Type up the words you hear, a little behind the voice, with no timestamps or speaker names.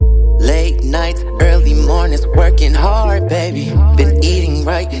nights, early mornings, working hard, baby. Been eating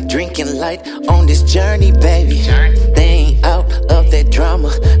right, drinking light on this journey, baby. Staying out of that drama,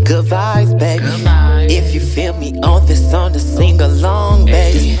 good vibes, baby. If you feel me on this song, to sing along,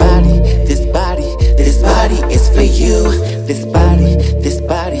 baby. This body is for you. This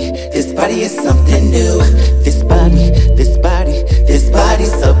body is something new. This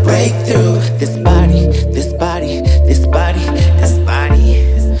body's a breakthrough. This body.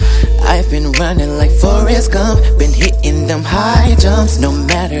 I've been running like Forrest Gump, been hitting them high jumps. No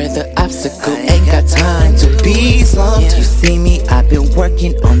matter the obstacle, ain't got time to be slumped. You see me, I've been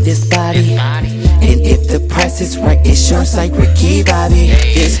working on this body, and if the price is right, it shines like Ricky Bobby.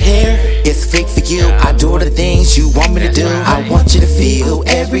 This hair is fake for you, I do the things you want me to do. I want you to feel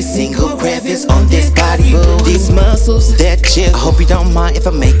every single crevice on this body, boo. These muscles, that chick, I hope you don't mind if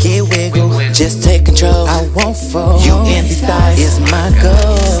I make it wiggle. Just take control, I won't fall. You in these thighs is my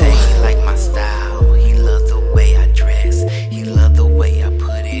goal. He say he like my style, he love the way I dress. He love the way I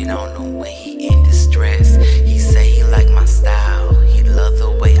put it on him when he in distress. He say he like my style, he love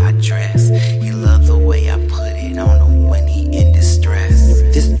the way I dress. He love the way I put it on him when he in distress.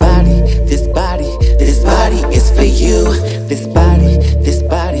 This body is for you. This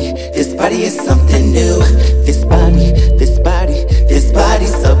body is something new. This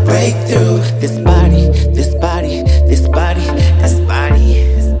body's a breakthrough. This body